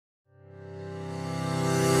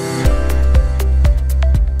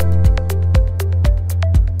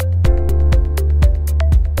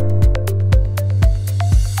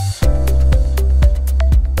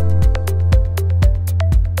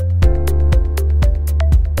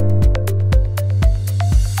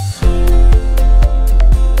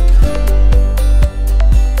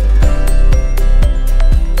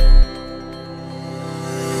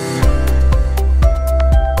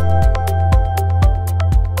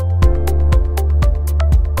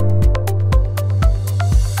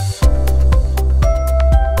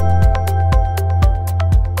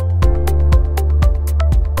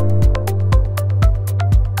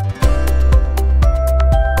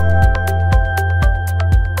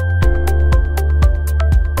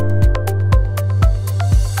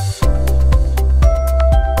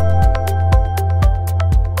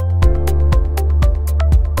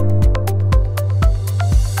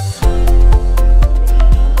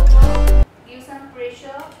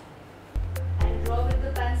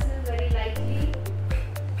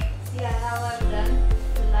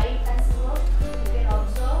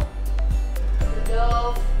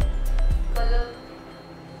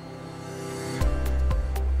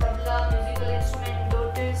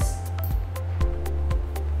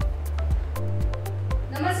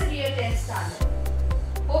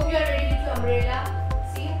umbrella.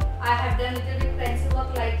 See, I have done little bit pencil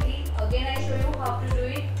work lightly. Again I show you how to do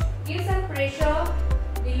it. Give some pressure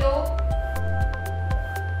below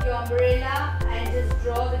your umbrella and just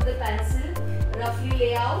draw with the pencil. Roughly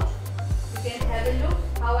lay out. You can have a look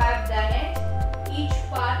how I have done it. Each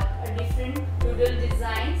part are different doodle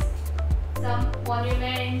designs. Some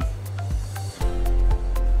monuments,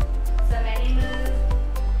 some animals,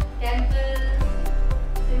 temple,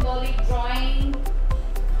 symbolic drawing.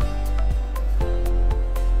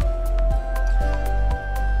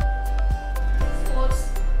 Sports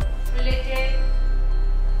related.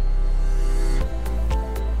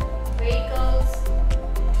 Vehicles.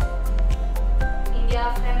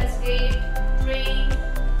 India famous gate, train,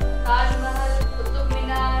 Taj Mahal, Qutub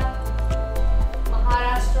Minar,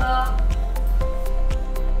 Maharashtra,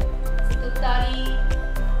 Situtari,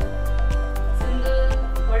 Sindhu,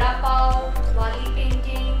 Vada Pav, Wali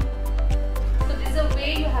painting. So this is a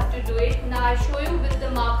way you have to do it. Now I show you with the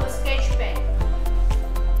marker sketch pen.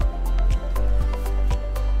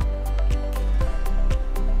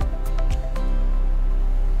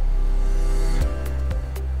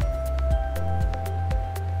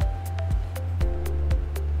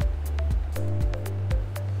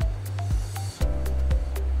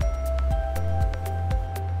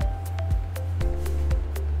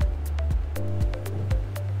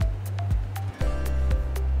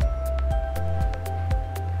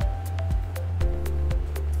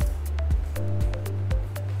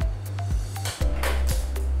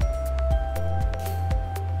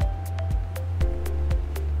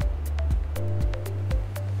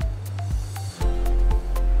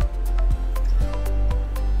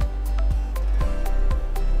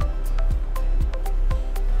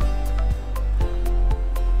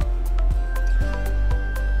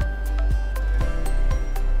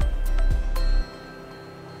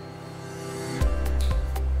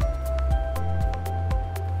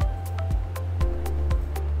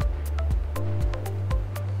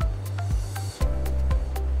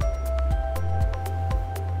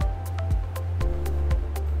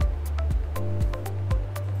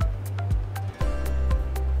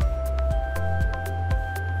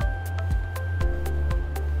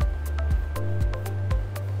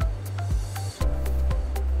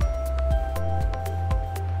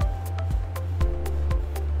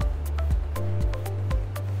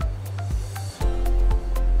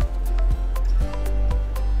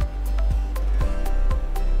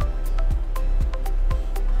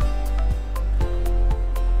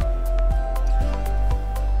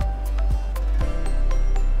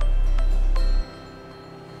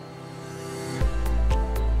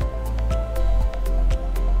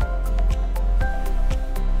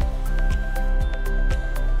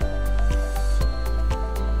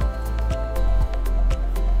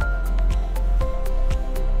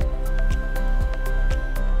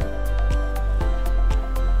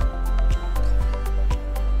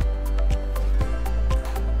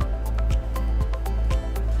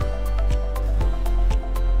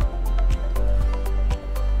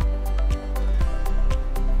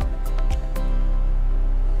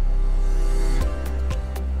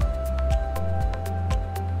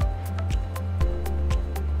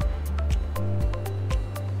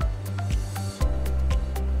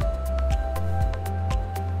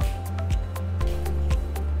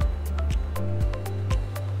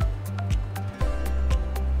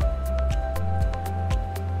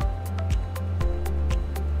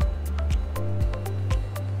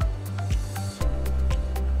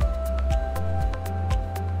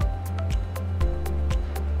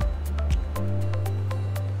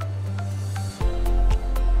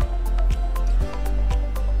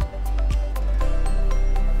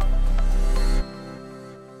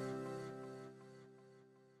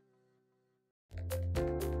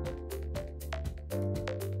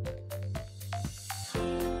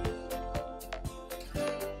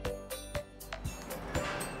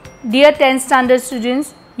 Dear 10th standard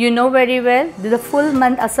students, you know very well this is a full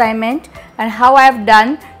month assignment and how I have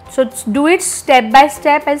done. So do it step by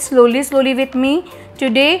step and slowly with me.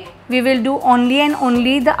 Today we will do only and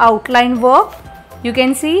only the outline work. You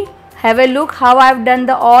can see, have a look how I have done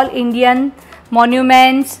the all Indian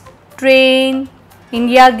monuments, train,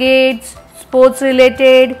 India gates, sports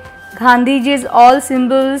related, Gandhiji's all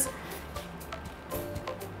symbols.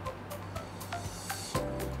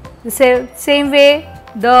 The same way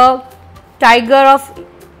the tiger of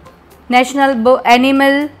national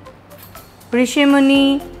animal, Rishi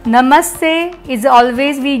Muni, Namaste is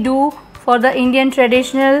always we do for the Indian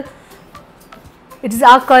traditional. It is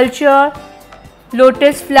our culture.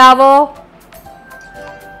 Lotus flower,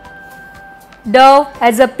 dove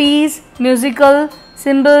as a peace, musical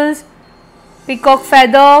symbols, peacock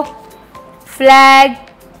feather, flag,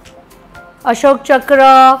 Ashok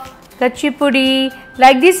Chakra, Kachipudi.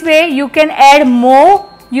 Like this way you can add more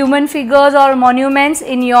human figures or monuments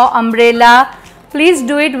in your umbrella. Please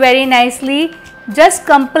do it very nicely. Just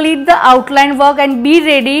complete the outline work and be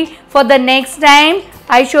ready for the next time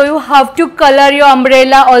I show you how to color your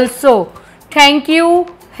umbrella also. Thank you.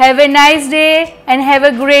 Have a nice day and have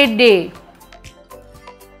a great day.